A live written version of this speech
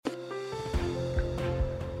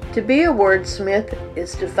To be a wordsmith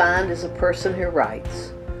is defined as a person who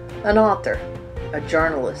writes, an author, a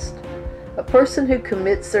journalist, a person who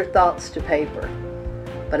commits their thoughts to paper.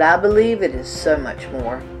 But I believe it is so much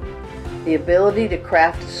more. The ability to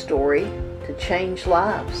craft a story, to change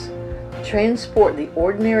lives, to transport the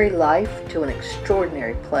ordinary life to an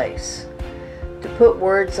extraordinary place, to put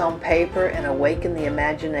words on paper and awaken the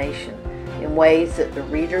imagination in ways that the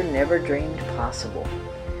reader never dreamed possible.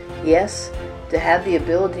 Yes, to have the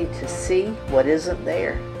ability to see what isn't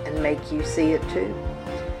there and make you see it too.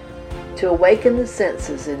 To awaken the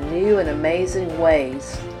senses in new and amazing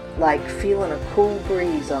ways, like feeling a cool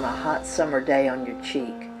breeze on a hot summer day on your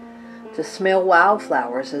cheek. To smell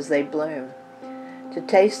wildflowers as they bloom. To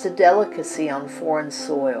taste a delicacy on foreign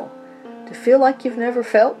soil. To feel like you've never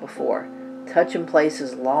felt before, touching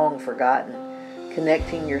places long forgotten,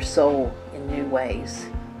 connecting your soul in new ways.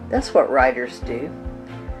 That's what writers do.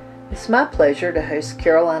 It's my pleasure to host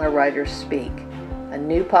Carolina Writers Speak, a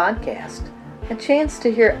new podcast, a chance to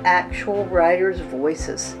hear actual writers'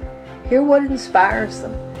 voices, hear what inspires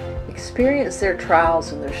them, experience their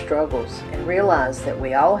trials and their struggles, and realize that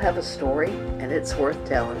we all have a story and it's worth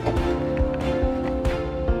telling.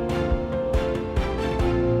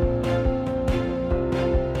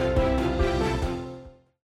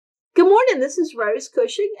 Good morning, this is Rose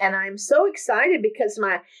Cushing, and I'm so excited because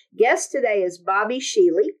my guest today is Bobby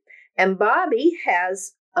Shealy. And Bobby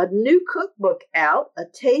has a new cookbook out, A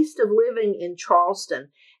Taste of Living in Charleston.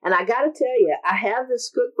 And I got to tell you, I have this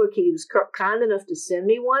cookbook. He was kind enough to send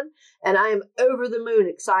me one, and I am over the moon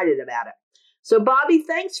excited about it. So, Bobby,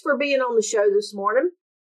 thanks for being on the show this morning.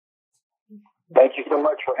 Thank you so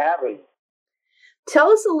much for having me. Tell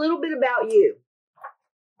us a little bit about you.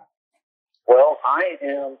 Well, I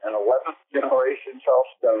am an 11th generation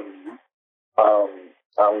Charlestonian.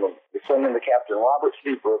 I'm the descendant of Captain Robert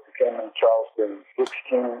Seabrook, who came into Charleston in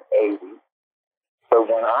 1680. So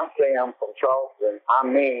when I say I'm from Charleston, I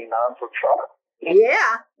mean I'm from Charleston.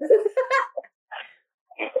 Yeah.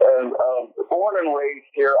 And born and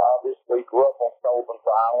raised here, obviously, grew up on Sullivan's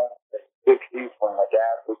Island in the 60s when my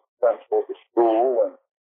dad was the principal of the school. And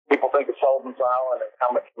people think of Sullivan's Island and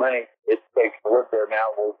how much money it takes to live there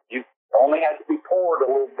now. Well, you only had to be poor to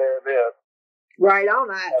live there then. Right on.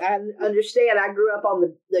 I understand. I grew up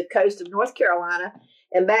on the coast of North Carolina,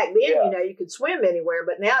 and back then, you could swim anywhere,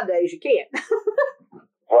 but nowadays you can't.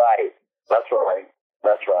 Right. That's right.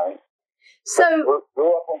 That's right. So,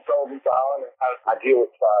 grew up on Sullivan's Island, and I deal with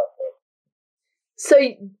childhood. So,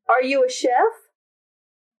 are you a chef?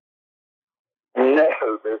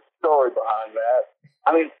 No, there's a story behind that.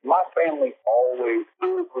 I mean, my family always,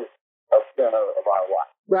 food was a center of our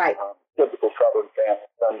life. Right. Typical Southern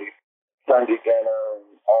family, Sunday dinner, and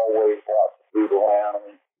always lots of food around.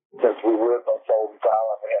 And since we lived on Sullivan's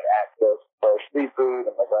Island, we had access to fresh seafood,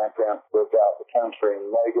 and my grandparents lived out in the country in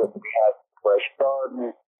Vegas. We had a fresh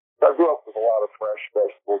garden. So I grew up with a lot of fresh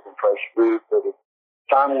vegetables and fresh food. But as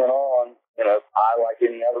time went on, I, like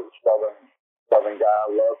any other Southern guy,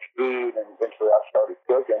 loved food, and eventually I started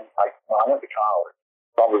cooking. I went to college,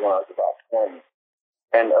 probably when I was about 20.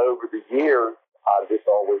 And over the years, I just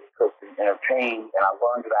always cooked and entertained, and I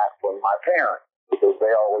learned that from my parents because they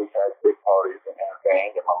always had big parties and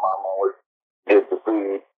entertained, and my mom always did the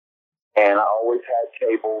food. And I always had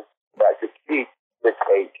tables that could seat 6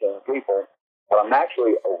 to 10 people. But I'm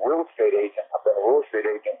actually a real estate agent. I've been a real estate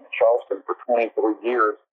agent in Charleston for 23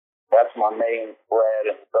 years. That's my main bread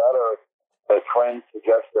and butter. A friend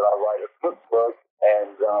suggested I write a cookbook,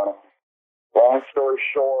 and long story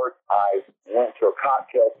short, I went to a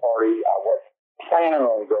cocktail party I was planning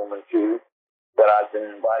on going to that I'd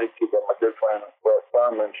been invited to by my good friend Brett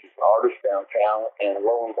Thurman. She's an artist downtown, and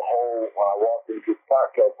lo and behold, when I walked into the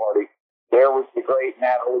cocktail party, there was the great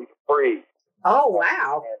Natalie Dupree. Oh,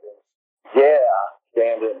 wow.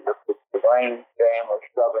 Standing with the brain jam of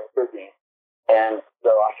Southern cooking. And so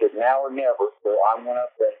I said, now or never. So I went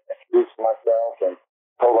up and introduced myself and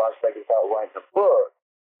told her I was thinking about writing a book.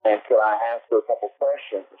 And could I ask her a couple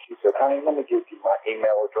questions? And she said, honey, let me give you my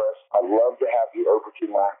email address. I'd love to have you over to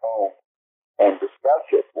my home and discuss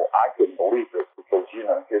it. Well, I couldn't believe it because,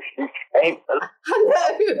 here she came.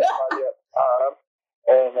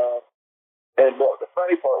 And look, the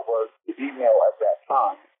funny part was the email at that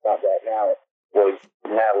time, not that now, was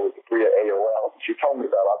Natalie Dupree at AOL. She told me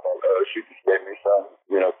that. I thought, she just gave me some,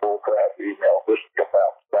 bull crap email just to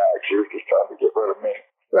bounce back. She was just trying to get rid of me.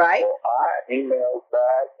 Right. So I emailed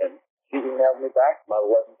back, and she emailed me back about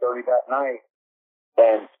 11:30 that night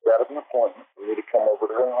and set up an appointment for me to come over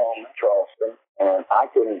to her home in Charleston. And I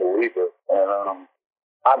couldn't believe it. And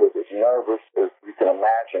I was as nervous as you can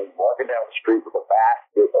imagine, walking down the street with a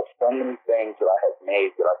basket of so many things that I had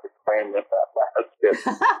made that I could cram in that basket.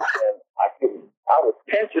 And I was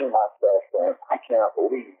pinching myself saying, I cannot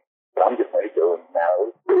believe that I'm getting ready to go now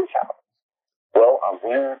to his house. Well, I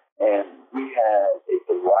went and we had a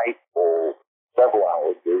delightful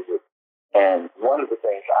several-hour visit. And one of the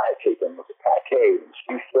things I had taken was a pate. And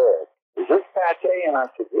she said, is this pate? And I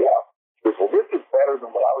said, yeah. She said, well, this is better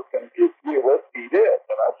than what I was going to give you. Let's eat it.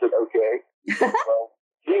 And I said, okay. Well,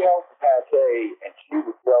 she held the pate and she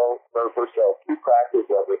would serve herself 2 crackers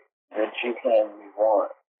of it. And then she'd hand me one.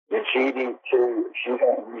 And she'd eat 2 and she'd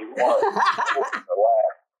hand me one.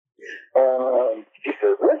 And she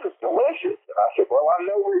said, this is delicious. And I said, well, I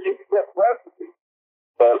know where you can get the recipe.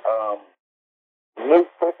 But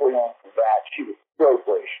moved quickly on from that. She was so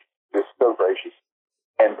gracious,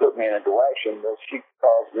 and put me in a direction that she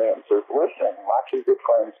calls me up and says, listen, my 2 good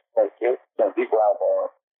friends, Cynthia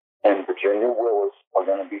Glauber and Virginia Willis, are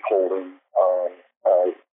going to be holding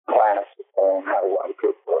a class on how to write a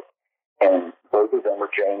cookbook. And both of them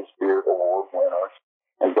are James Beard Award winners,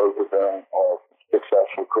 and both of them are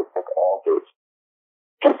successful cookbook authors.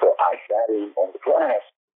 And so I sat in on the class.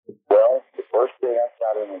 Well, the first day I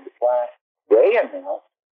sat in on the class, they announced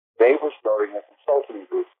they were starting a consulting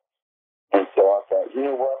business. And so I thought, you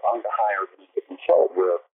know what, I'm going to hire them to consult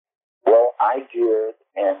with. Well, I did,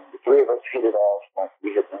 and the 3 of us hit it off like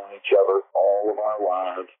we had known each other all of our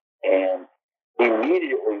lives. And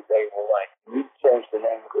immediately they were like, you changed the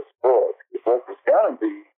name of this book. The book was going to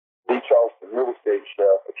be The Charleston Real Estate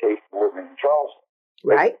Chef, A Case for Living in Charleston.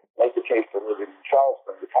 Right. Make the case for living in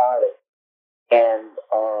Charleston, the title. And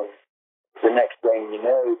the next thing you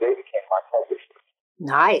know, they became my publishers.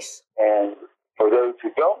 Nice. And for those who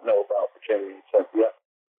don't know about Virginia and Cynthia,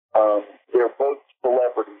 they're both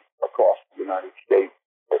celebrities across the United States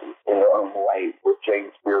in their own way, with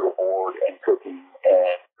James Beard Award and cooking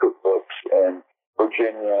and cookbooks. And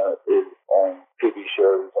Virginia is on TV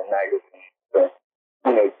shows and magazines. And,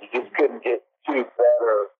 you know, you just couldn't get 2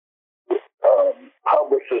 better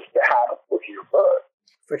publicists to have with your book.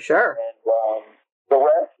 For sure. And the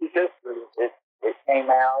rest is history. It came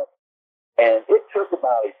out, and it took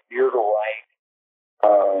about a year to write.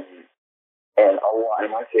 And a lot,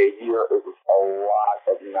 and when I say a year, it was a lot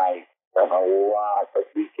of nights and a lot of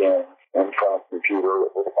weekends in front of the computer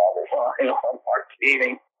with a bottle of wine on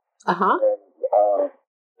martini. Uh-huh. And,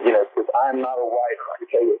 you know, because I'm not a writer, I can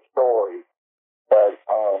tell you a story, but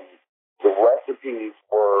the recipes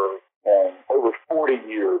were over 40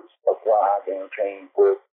 years of live entertainment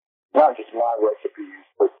with not just my recipes,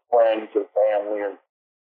 but friends and family and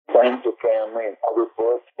other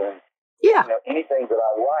books and you know, anything that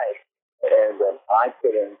I like, and I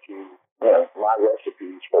put into my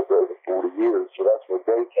recipes for over 40 years. So that's where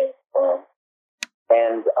they came from.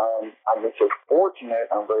 And I've been so fortunate.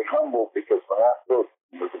 I'm very humble because when that book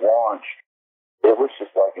was launched, it was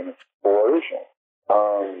just like an explosion.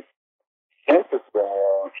 Since it's been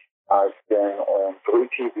launched, I've been on 3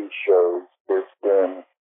 TV shows. There's been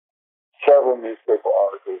several newspaper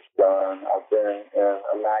articles done. I've been in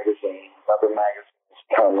a magazine, other magazines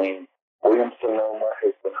coming. William Sonoma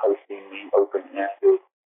has been hosting the open-ended.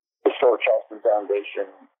 The Historic Charleston Foundation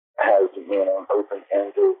has been an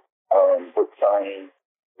open-ended book signing.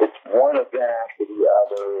 It's one event after the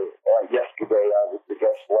other. Like yesterday, I was the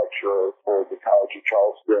guest lecturer for the College of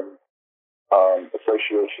Charleston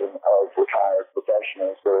Association of Retired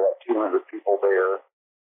Professionals. There are like 200 people there.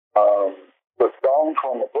 But gone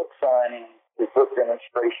from a book signing to book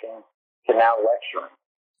demonstration to now lecturing.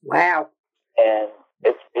 Wow. And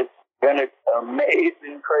it's been an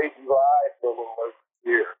amazing, crazy ride for a little over a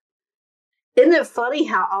year. Isn't it funny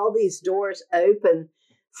how all these doors open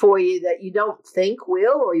for you that you don't think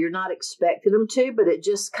will, or you're not expecting them to, but it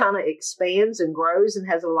just kind of expands and grows and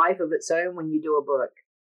has a life of its own when you do a book?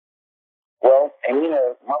 Well, and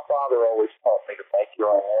my father always taught me to make your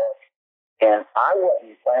own lunch. And I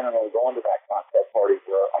wasn't planning on going to that cocktail party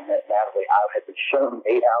where I met Natalie. I had been shown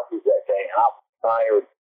 8 houses that day, and I was tired,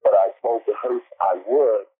 but I told the host I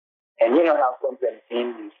would. And you know how something in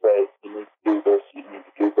you says, you need to do this, you need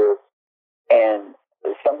to do this. And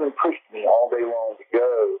something pushed me all day long to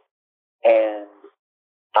go. And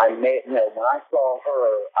when I saw her,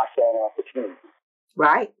 I saw an opportunity.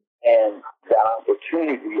 Right. And that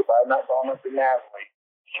opportunity, if I had not gone up to Natalie,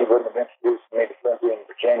 she wouldn't have introduced me to Cynthia in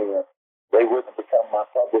Virginia. They wouldn't have become my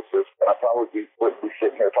publicist, and I probably wouldn't be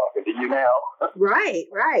sitting here talking to you now. Right.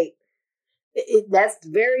 That's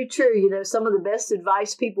very true. Some of the best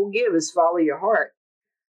advice people give is follow your heart.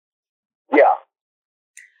 Yeah.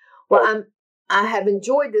 Well, I have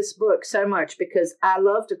enjoyed this book so much because I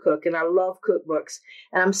love to cook and I love cookbooks.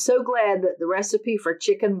 And I'm so glad that the recipe for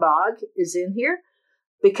chicken bog is in here.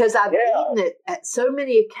 because I've eaten it at so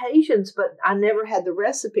many occasions, but I never had the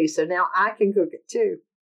recipe. So now I can cook it too.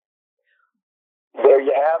 There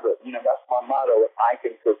you have it. You know, that's my motto. If I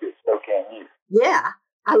can cook it, so can you. Yeah,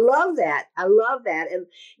 I love that. I love that. And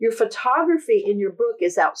your photography in your book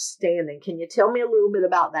is outstanding. Can you tell me a little bit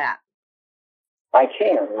about that? I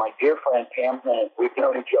can. My dear friend Pam Hunt, we've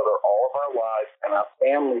known each other all of our lives, and our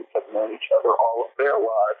families have known each other all of their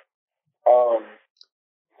lives.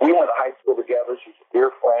 We went to high school together. She's a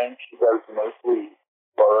dear friend. She does mostly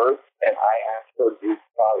birds, and I asked her to do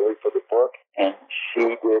photography for the book, and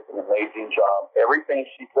she did an amazing job. Everything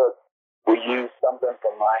she took, we used something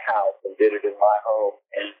from my house and did it in my home,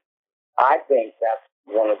 and I think that's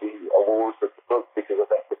one of the awards of the book, because I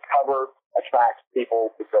think the cover attracts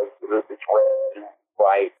people because it's red and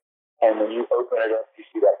bright, and when you open it up, you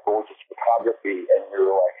see that gorgeous photography, and you're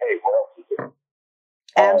like, hey, what else is it?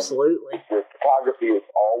 Absolutely. The photography is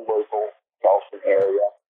all local, Charleston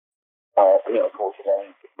area. Of course,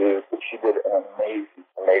 but she did an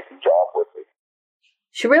amazing job with it.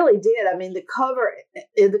 She really did. I mean, the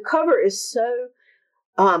cover is so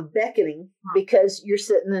beckoning, because you're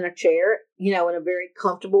sitting in a chair, in a very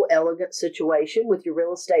comfortable, elegant situation with your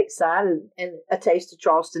real estate side and a taste of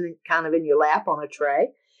Charleston kind of in your lap on a tray.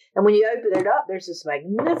 And when you open it up, there's this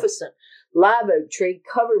magnificent live oak tree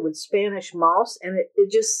covered with Spanish moss, and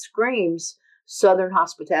it just screams Southern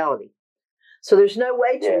hospitality. So there's no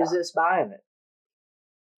way to resist buying it.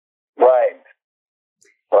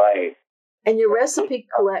 Right. And your recipe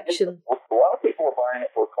collection. A lot of people are buying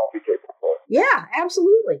it for a coffee table. Yeah,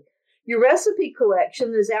 absolutely. Your recipe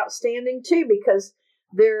collection is outstanding too, because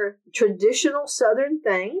they're traditional Southern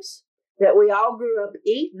things that we all grew up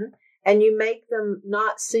eating, and you make them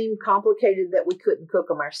not seem complicated that we couldn't cook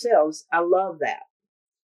them ourselves. I love that.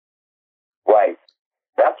 Right.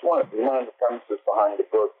 That's one of the premises behind the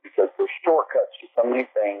book, because there's shortcuts to so many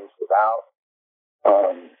things without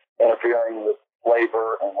interfering with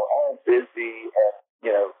flavor, and we're all busy, and,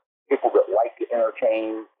 people that like to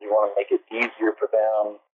entertain, you want to make it easier for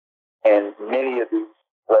them, and many of these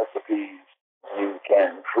recipes you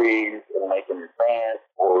can freeze and make in advance,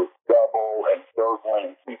 or double and serve one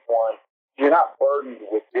and keep one. You're not burdened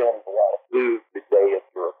with dealing with a lot of food today if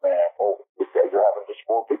you're a fan, or today you're having just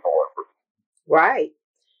 4 people over. Right.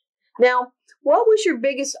 Now, what was your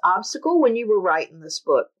biggest obstacle when you were writing this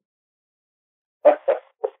book?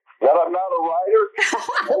 That I'm not a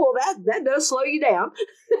writer? Well, that does slow you down.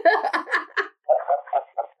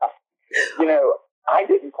 I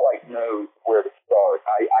didn't quite know where to start.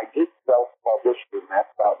 I did self-publish the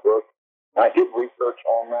Mapped Out book, and I did research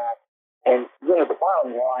on that. And, the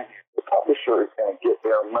bottom line is the publisher is going to get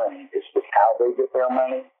their money. It's just how they get their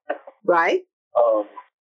money. Right.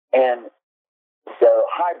 And the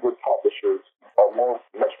hybrid publishers are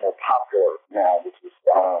much more popular now, which is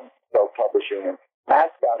self-publishing. And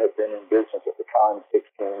Mascot had been in business at the time 16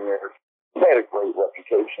 years. They had a great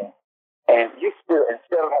reputation. And you still,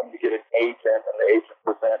 instead of having to get an agent and the agent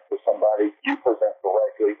presents to somebody, you present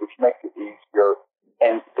directly, which makes it easier.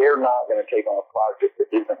 And they're not going to take on a project that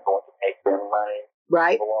isn't going to make them money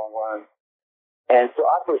in the long run. And so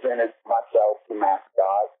I presented myself to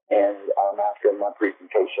Mascot, and after my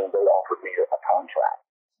presentation, they offered me a contract.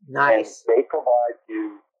 Nice. And they provide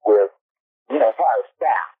you with, entire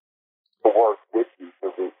staff to work with you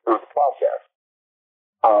through the process.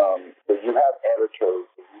 So you have editors,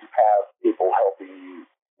 and you have people helping you.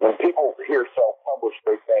 When people hear self-published,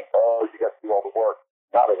 they think, oh, you got to do all the work.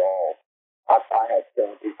 Not at all. I had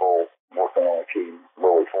 10 people working on a team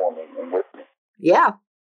really for me and with me. Yeah.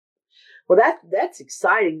 Well, that's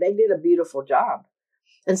exciting. They did a beautiful job.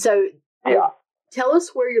 And so tell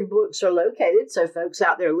us where your books are located so folks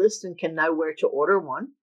out there listening can know where to order one.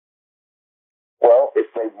 Well, if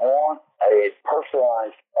they want a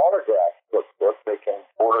personalized autograph book, they can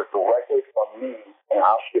order it directly from me, and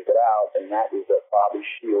I'll ship it out, and that is at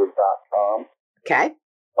BobbyShealy.com. Okay.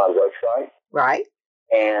 My website. Right.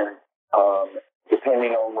 And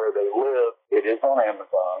depending on where they live, it is on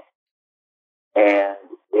Amazon, and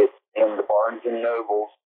it's in the Barnes & Nobles.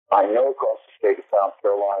 I know across the state of South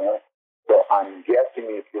Carolina, so I'm guessing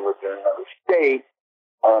if you live in another state,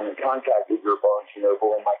 contact with your Barnes &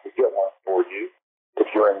 Noble and I could get one for you. If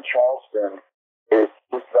you're in Charleston, it's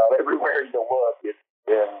just about everywhere you look. It's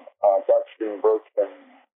in Buxton Books and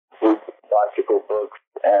Bicycle Books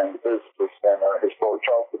and the Visitor Center, Historic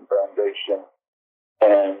Charleston Foundation,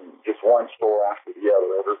 and just one store after the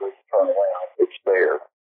other. Everybody turn around. It's there.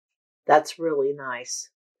 That's really nice.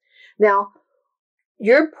 Now,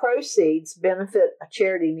 your proceeds benefit a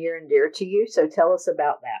charity near and dear to you, so tell us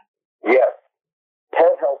about that. Yes.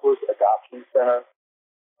 Pet Helpers Adoption Center.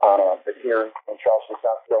 but here in Charleston,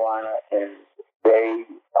 South Carolina, and they,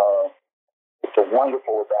 it's a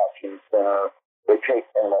wonderful adoption center. They take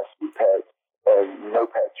and rescue pets, and no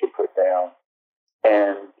pets are put down.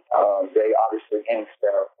 And they obviously, any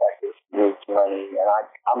center like this needs money. And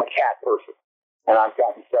I'm a cat person, and I've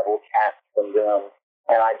gotten several cats from them.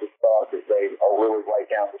 And I just thought that they are really right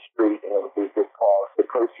down the street, and it would be a good cause. The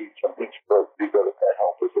proceeds from each book do go to Pet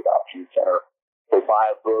Helpers Adoption Center. They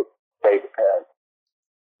buy a book, save a pet.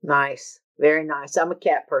 Nice. Very nice. I'm a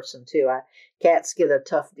cat person, too. Cats get a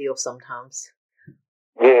tough deal sometimes.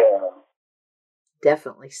 Yeah.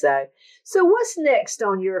 Definitely so. So what's next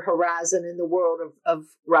on your horizon in the world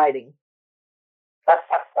of writing?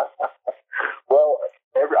 Well,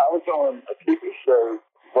 I was on a TV show,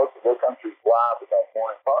 Look Country's Live, with that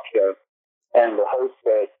morning talk show, and the host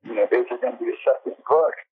said, is there going to be a second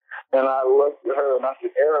book? And I looked at her and I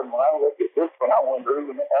said, Erin, when I look at this one, I wonder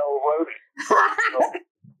who in the hell wrote it.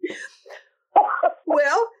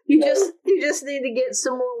 Well, you just need to get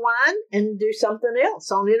some more wine and do something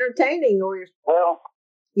else on entertaining, or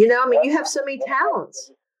you have so many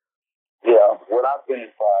talents. Yeah, what I've been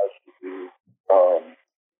advised to do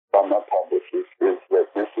by my publishers is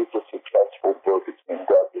that this is a successful book. It's been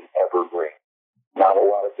dubbed an evergreen. Not a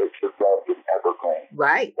lot of books are dubbed an evergreen.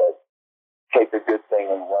 Right. But take a good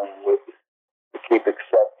thing and run with it. Keep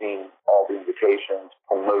accepting all the invitations,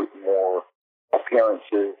 promote more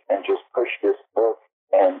appearances, and just push this book,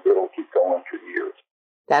 and it'll keep going for years.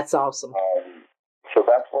 That's awesome. So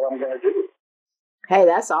that's what I'm going to do. Hey,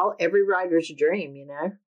 that's every writer's dream,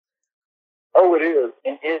 Oh, it is.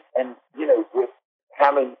 And with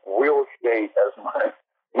having real estate as my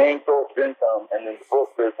main source of income, and then the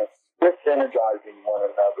book business, just synergizing one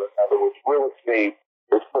another. In other words, real estate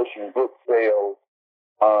is pushing book sales.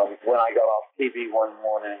 When I got off TV one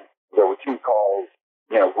morning, there were 2 calls,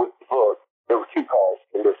 with the book. There were 2 calls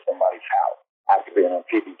to list somebody's house after being on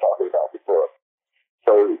TV talking about the book.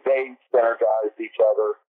 So they synergized each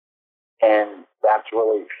other, and that's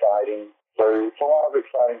really exciting. So it's a lot of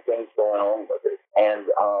exciting things going on with it.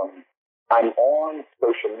 And I'm on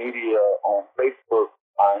social media on Facebook.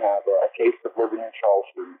 I have a Taste of Living in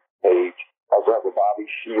Charleston page. I also have a Bobby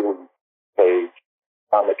Shealy page.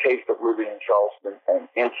 I'm a Taste of Living in Charleston on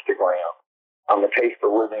Instagram. I'm a Taste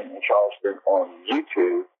of Living in Charleston on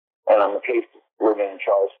YouTube. And I'm a Taste of Living in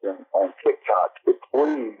Charleston on TikTok. So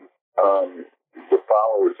please, the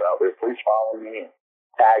followers out there, please follow me and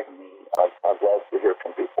tag me. I'd love to hear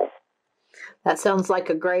from people. That sounds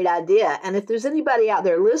like a great idea. And if there's anybody out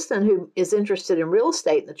there listening who is interested in real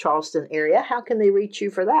estate in the Charleston area, how can they reach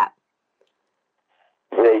you for that?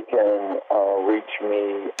 They can reach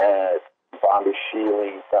me at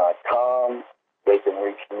BobbyShealy.com. They can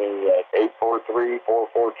reach me at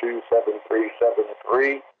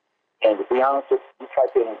 843-442-7373. And to be honest, if you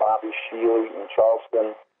type in Bobby Shealy in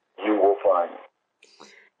Charleston, you will find me.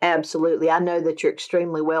 Absolutely. I know that you're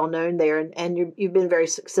extremely well known there, and you've been very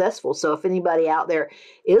successful. So if anybody out there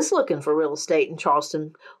is looking for real estate in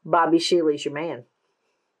Charleston, Bobby Shealy's your man.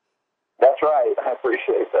 That's right. I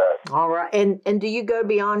appreciate that. All right. And do you go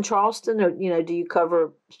beyond Charleston, or do you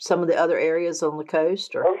cover some of the other areas on the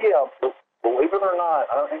coast? Or? Oh yeah. Believe it or not,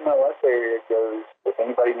 I don't think my West area goes. If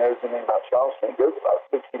anybody knows anything about Charleston, it goes about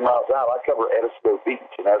 60 miles out. I cover Edisco Beach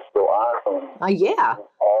and Edisco Island. Yeah.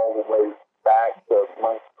 All the way back to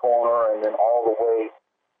Monk's Corner, and then all the way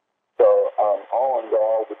to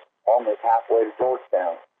Allendale, which is almost halfway to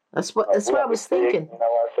Georgetown. That's what I was thinking. In the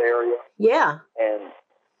LS area. Yeah. And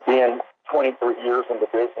being 23 years in the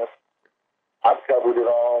business, I've covered it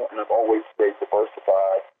all, and I've always stayed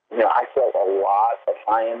diversified. I sell a lot of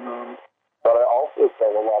high-end homes, but I also sell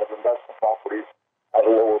a lot of investment properties at a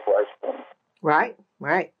lower price point.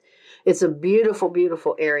 Right. It's a beautiful,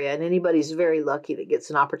 beautiful area, and anybody's very lucky that gets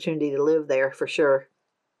an opportunity to live there, for sure.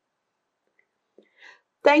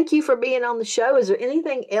 Thank you for being on the show. Is there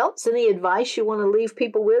anything else, any advice you want to leave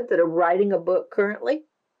people with that are writing a book currently?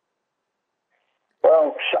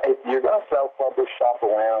 Well, if you're going to self-publish, shop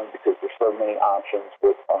around, because there's so many options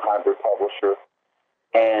with a hybrid publisher.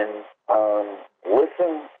 And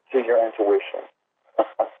listen to your intuition.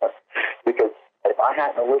 Because if I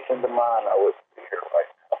hadn't listened to mine, I wouldn't be here right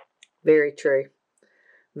now. Very true.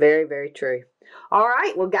 Very, very true. All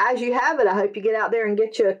right. Well, guys, you have it. I hope you get out there and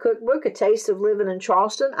get you a cookbook, A Taste of Living in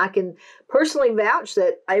Charleston. I can personally vouch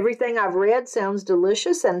that everything I've read sounds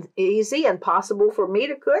delicious and easy and possible for me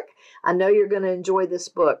to cook. I know you're going to enjoy this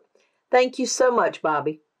book. Thank you so much,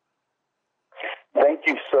 Bobby. Thank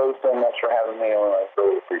you so much for having me on. I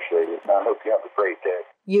really appreciate it. I hope you have a great day.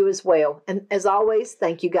 You as well. And as always,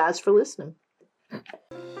 thank you guys for listening.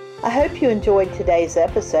 I hope you enjoyed today's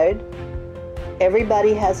episode.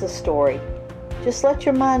 Everybody has a story. Just let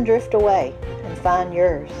your mind drift away and find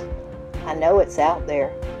yours. I know it's out there.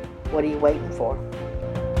 What are you waiting for?